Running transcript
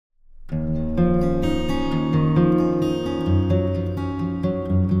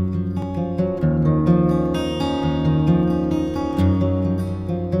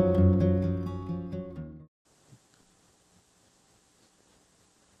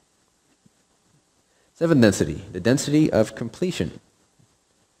Seventh density, the density of completion.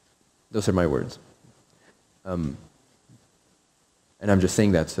 Those are my words. And I'm just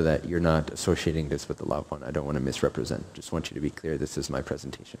saying that so that you're not associating this with the loved one. I don't want to misrepresent. Just want you to be clear, this is my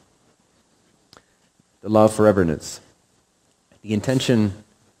presentation. The law of foreverness. The intention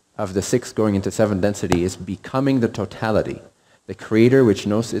of the sixth going into seventh density is becoming the totality, the creator which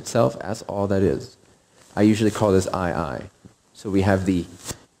knows itself as all that is. I usually call this I. So we have the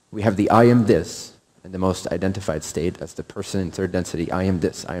I am this, in the most identified state as the person in third density. I am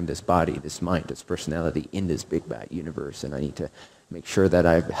this body, this mind, this personality in this big bad universe, and I need to make sure that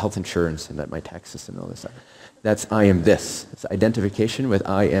I have health insurance and that my taxes and all this stuff. That's I am this. It's identification with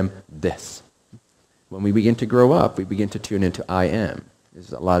I am this. When we begin to grow up, we begin to tune into I am.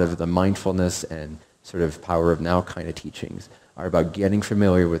 There's a lot of the mindfulness and sort of power of now kind of teachings are about getting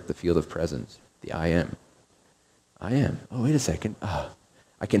familiar with the field of presence, the I am. I am. Oh, wait a second.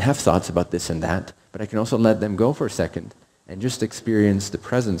 I can have thoughts about this and that, but I can also let them go for a second and just experience the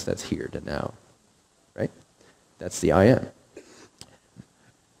presence that's here, the now. Right? That's the I am.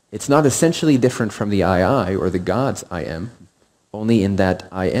 It's not essentially different from the I or the God's I am, only in that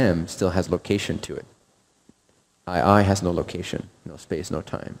I am still has location to it. I has no location, no space, no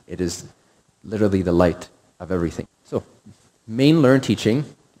time. It is literally the light of everything. So, main learned teaching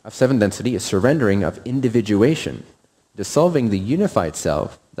of seventh density is surrendering of individuation, dissolving the unified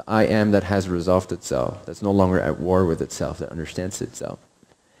self, the I am that has resolved itself, that's no longer at war with itself, that understands itself,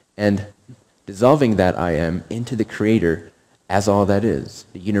 and dissolving that I am into the creator as all that is,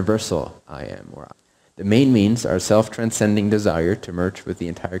 the universal I am. Or I. The main means are self-transcending desire to merge with the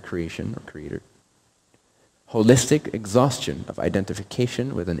entire creation or creator, holistic exhaustion of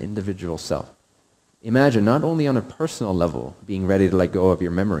identification with an individual self. Imagine not only on a personal level being ready to let go of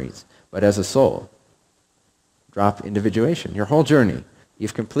your memories, but as a soul. Drop individuation. Your whole journey,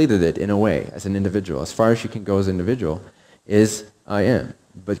 you've completed it in a way as an individual. As far as you can go as an individual is I am,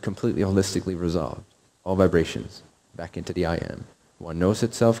 but completely holistically resolved. All vibrations back into the I am. One knows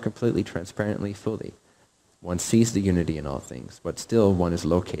itself completely, transparently, fully. One sees the unity in all things, but still one is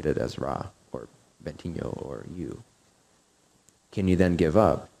located as Ra, or Bentinho, or you. Can you then give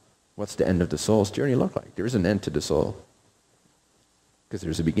up? What's the end of the soul's journey look like? There is an end to the soul, because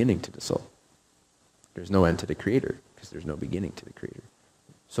there's a beginning to the soul. There's no end to the creator, because there's no beginning to the creator.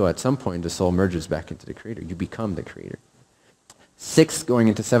 So at some point, the soul merges back into the creator. You become the creator. Sixth, going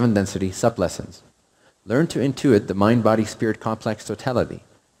into seventh density, sub-lessons. Learn to intuit the mind-body-spirit complex totality,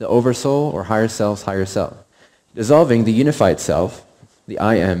 the oversoul or higher self's higher self. Dissolving the unified self, the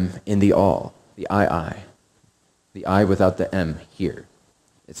I am, in the all, the I. The I without the M here.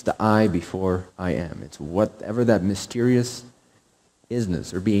 It's the I before I am. It's whatever that mysterious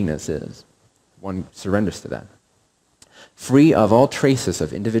isness or beingness is. One surrenders to that. Free of all traces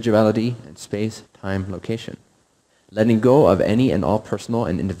of individuality and space, time, location. Letting go of any and all personal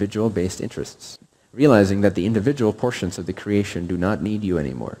and individual-based interests. Realizing that the individual portions of the creation do not need you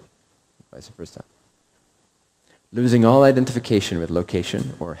anymore. Vice versa. Losing all identification with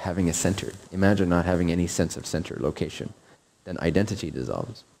location or having a center. Imagine not having any sense of center, location. Then identity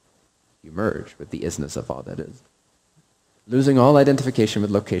dissolves. You merge with the isness of all that is. Losing all identification with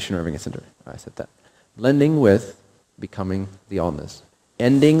location or having a center. I said that. Blending with becoming the allness.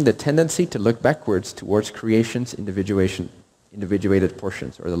 Ending the tendency to look backwards towards creation's individuated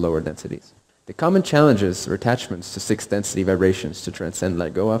portions or the lower densities. The common challenges or attachments to sixth density vibrations to transcend,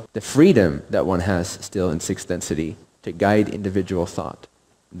 let go of. The freedom that one has still in sixth density to guide individual thought.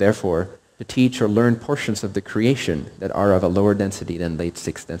 Therefore, to teach or learn portions of the creation that are of a lower density than late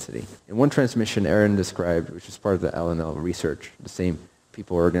sixth density. In one transmission, Aaron described, which is part of the LNL research, the same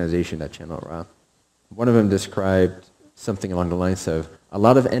people organization that channel Ra, one of them described something along the lines of, a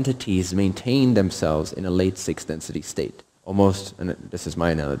lot of entities maintain themselves in a late sixth density state. Almost, and this is my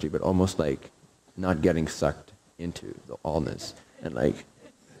analogy, but almost like not getting sucked into the allness. And like,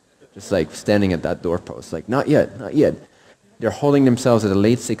 just like standing at that doorpost, like, not yet, not yet. They're holding themselves at a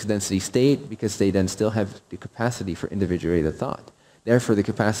late sixth density state because they then still have the capacity for individuated thought. Therefore, the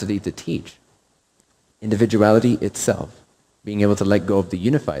capacity to teach. Individuality itself. Being able to let go of the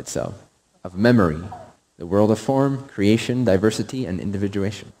unified self, of memory, the world of form, creation, diversity, and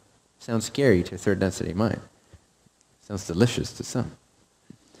individuation. Sounds scary to a third density mind. Sounds delicious to some.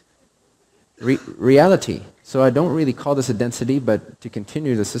 Reality. So I don't really call this a density, but to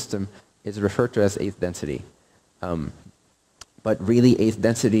continue the system is referred to as eighth density. But really, eighth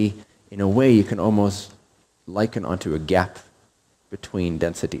density, in a way, you can almost liken onto a gap between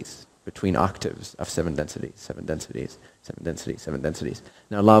densities, between octaves of seven densities, seven densities, seven densities, seven densities.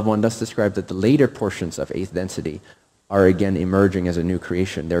 Now, Law of One does describe that the later portions of eighth density are again emerging as a new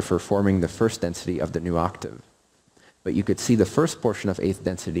creation, therefore forming the first density of the new octave. But you could see the first portion of 8th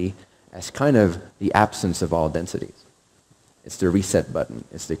density as kind of the absence of all densities. It's the reset button.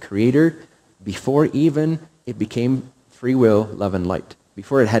 It's the creator before even it became free will, love, and light.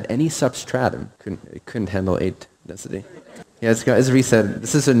 Before it had any substratum, it couldn't handle 8th density. Yeah, it's reset.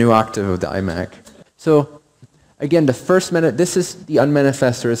 This is a new octave of the iMac. So, again, this is the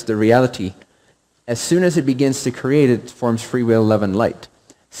unmanifest, or it's the reality. As soon as it begins to create, it forms free will, love, and light.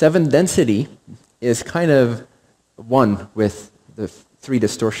 7th density is kind of one with the three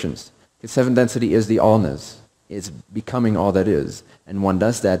distortions. Because 7th density is the allness. It's becoming all that is. And one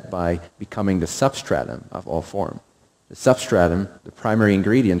does that by becoming the substratum of all form. The substratum, the primary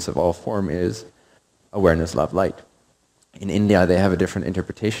ingredients of all form, is awareness, love, light. In India, they have a different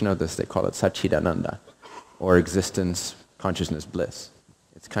interpretation of this. They call it Satchidananda, or existence, consciousness, bliss.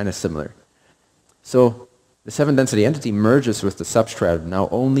 It's kind of similar. So the 7th density entity merges with the substratum, now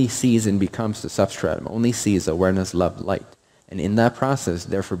only sees and becomes the substratum, only sees awareness, love, light. And in that process,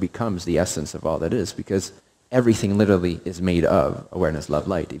 therefore becomes the essence of all that is, because everything literally is made of awareness, love,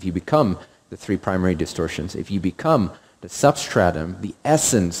 light. If you become the three primary distortions, if you become the substratum, the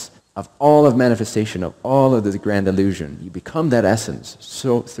essence of all of manifestation, of all of this grand illusion, you become that essence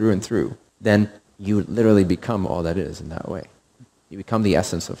so through and through, then you literally become all that is in that way. You become the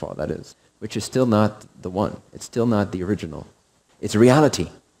essence of all that is, which is still not the one. It's still not the original. It's reality.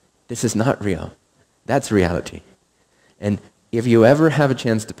 This is not real. That's reality. And if you ever have a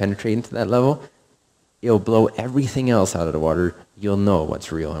chance to penetrate into that level, it'll blow everything else out of the water. You'll know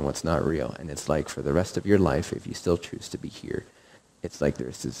what's real and what's not real. And it's like for the rest of your life, if you still choose to be here, it's like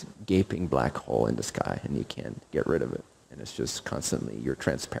there's this gaping black hole in the sky and you can't get rid of it. And it's just constantly, you're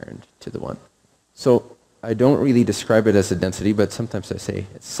transparent to the one. So I don't really describe it as a density, but sometimes I say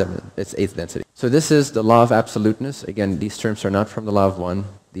it's 8th density. So this is the law of absoluteness. Again, these terms are not from the law of one.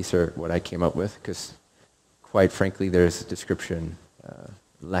 These are what I came up with, because quite frankly, there's a description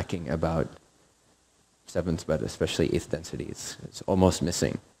lacking about 7th, but especially 8th density. It's almost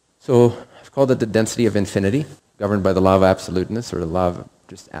missing. So I've called it the density of infinity, governed by the law of absoluteness, or the law of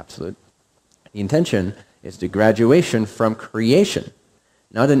just absolute. The intention is the graduation from creation,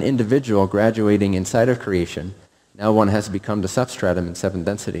 not an individual graduating inside of creation. Now one has become the substratum in 7th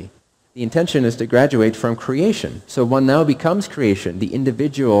density. The intention is to graduate from creation. So one now becomes creation. The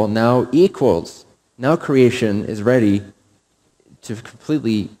individual now equals. Now creation is ready to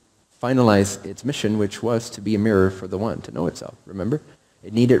completely finalize its mission, which was to be a mirror for the one, to know itself. Remember?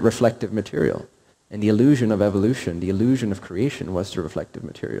 It needed reflective material. And the illusion of evolution, the illusion of creation, was the reflective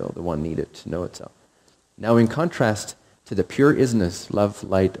material the one needed to know itself. Now in contrast to the pure isness, love,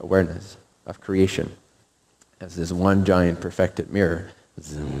 light, awareness of creation, as this one giant perfected mirror,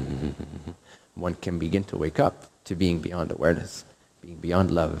 one can begin to wake up to being beyond awareness, being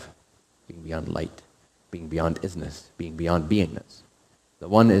beyond love, being beyond light, being beyond isness, being beyond beingness. The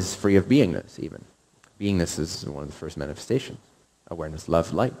one is free of beingness even. Beingness is one of the first manifestations. Awareness,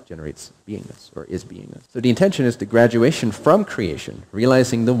 love, light generates beingness, or is beingness. So the intention is the graduation from creation,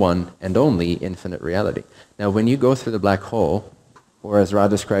 realizing the one and only infinite reality. Now when you go through the black hole, or as Ra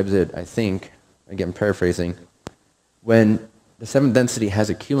describes it, I think, again paraphrasing, when the 7th density has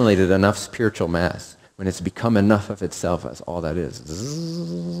accumulated enough spiritual mass, when it's become enough of itself as all that is,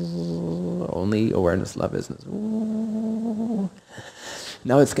 only awareness, love, isness.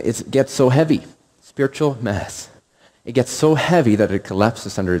 Now it gets so heavy, spiritual mass. It gets so heavy that it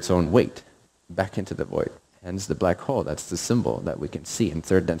collapses under its own weight back into the void. Hence the black hole. That's the symbol that we can see in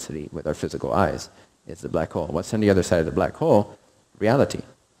 3rd density with our physical eyes. It's the black hole. What's on the other side of the black hole? Reality.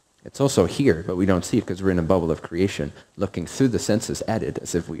 It's also here, but we don't see it because we're in a bubble of creation, looking through the senses at it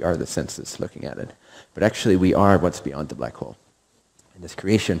as if we are the senses looking at it. But actually we are what's beyond the black hole. And this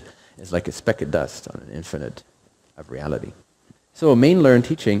creation is like a speck of dust on an infinite of reality. So a main learned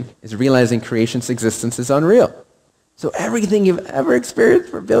teaching is realizing creation's existence is unreal. So everything you've ever experienced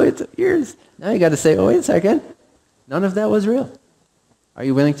for billions of years, now you got to say, oh, wait a second, none of that was real. Are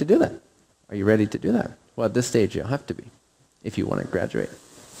you willing to do that? Are you ready to do that? Well, at this stage, you'll have to be, if you want to graduate.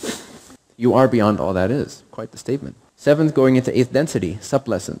 You are beyond all that is. Quite the statement. 7th, going into 8th density,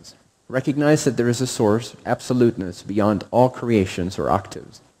 sub-lessons. Recognize that there is a source, absoluteness, beyond all creations or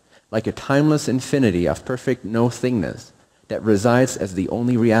octaves, like a timeless infinity of perfect no-thingness that resides as the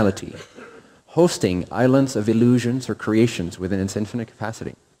only reality, hosting islands of illusions or creations within its infinite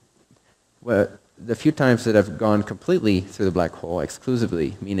capacity. Well, the few times that I've gone completely through the black hole,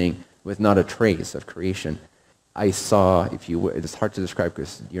 exclusively, meaning with not a trace of creation, I saw, it's hard to describe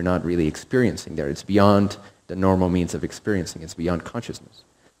because you're not really experiencing there. It's beyond the normal means of experiencing. It's beyond consciousness.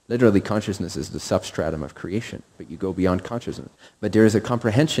 Literally, consciousness is the substratum of creation, but you go beyond consciousness. But there is a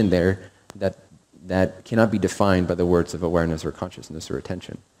comprehension there that cannot be defined by the words of awareness or consciousness or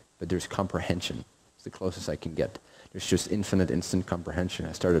attention. But there's comprehension. It's the closest I can get. There's just infinite, instant comprehension.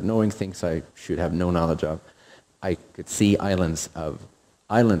 I started knowing things I should have no knowledge of. I could see islands of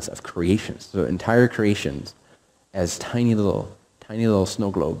creations, so entire creations as tiny little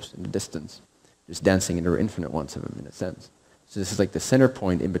snow globes in the distance, just dancing, and there were infinite ones of them in a sense. So this is like the center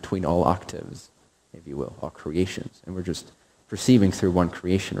point in between all octaves, if you will, all creations. And we're just perceiving through one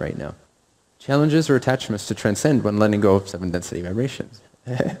creation right now. Challenges or attachments to transcend when letting go of 7th density vibrations.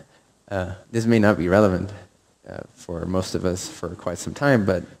 This may not be relevant for most of us for quite some time,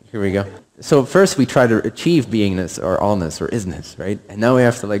 but here we go. So first we try to achieve beingness or allness or isness, right? And now we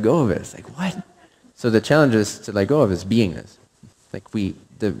have to let go of it. It's like, what? So the challenge is to let go of is beingness. Like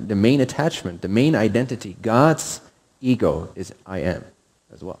the main attachment, the main identity, God's ego is I am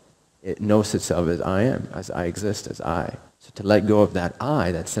as well. It knows itself as I am, as I exist, as I. So to let go of that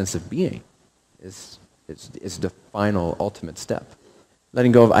I, that sense of being, is the final, ultimate step.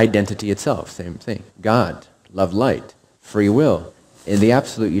 Letting go of identity itself, same thing. God, love, light, free will. In the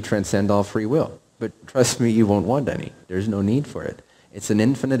absolute, you transcend all free will. But trust me, you won't want any. There's no need for it. It's an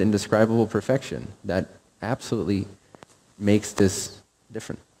infinite, indescribable perfection that absolutely makes this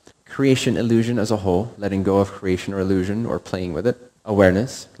different. Creation illusion as a whole, letting go of creation or illusion or playing with it.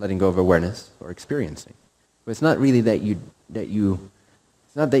 Awareness, letting go of awareness or experiencing. But it's not really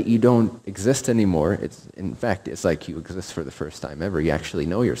it's not that you don't exist anymore. In fact, it's like you exist for the first time ever. You actually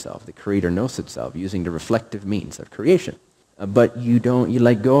know yourself. The Creator knows itself using the reflective means of creation. But you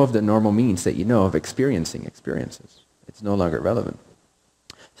let go of the normal means that you know of experiencing experiences. It's no longer relevant.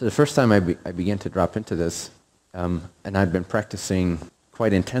 So the first time I began to drop into this, and I'd been practicing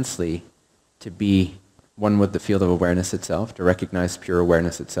quite intensely to be one with the field of awareness itself, to recognize pure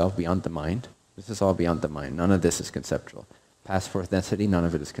awareness itself beyond the mind. This is all beyond the mind. None of this is conceptual. Past 4th density, none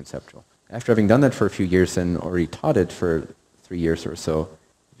of it is conceptual. After having done that for a few years and already taught it for 3 years or so,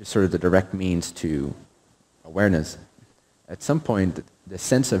 just sort of the direct means to awareness, at some point the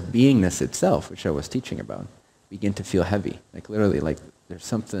sense of beingness itself, which I was teaching about, began to feel heavy. Like literally, like there's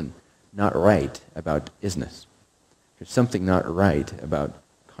something not right about isness. There's something not right about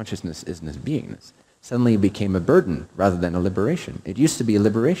consciousness, isness, beingness. Suddenly it became a burden rather than a liberation. It used to be a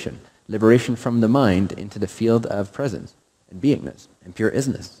liberation. Liberation from the mind into the field of presence and beingness and pure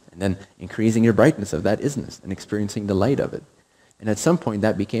isness. And then increasing your brightness of that isness and experiencing the light of it. And at some point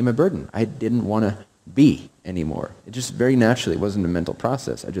that became a burden. I didn't want to be anymore. It just very naturally wasn't a mental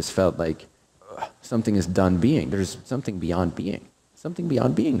process. I just felt like something is done being. There's something beyond being. Something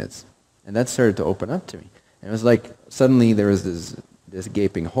beyond beingness. And that started to open up to me. And it was like suddenly there was this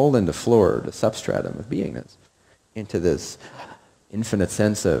gaping hole in the floor, the substratum of beingness, into this infinite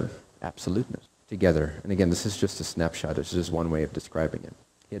sense of absoluteness together. And again, this is just a snapshot. It's just one way of describing it.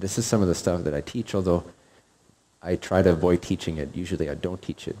 Yeah, this is some of the stuff that I teach, although I try to avoid teaching it. Usually I don't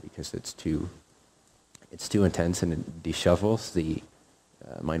teach it because it's too intense and it deshevels the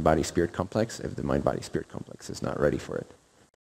mind-body-spirit complex if the mind-body-spirit complex is not ready for it.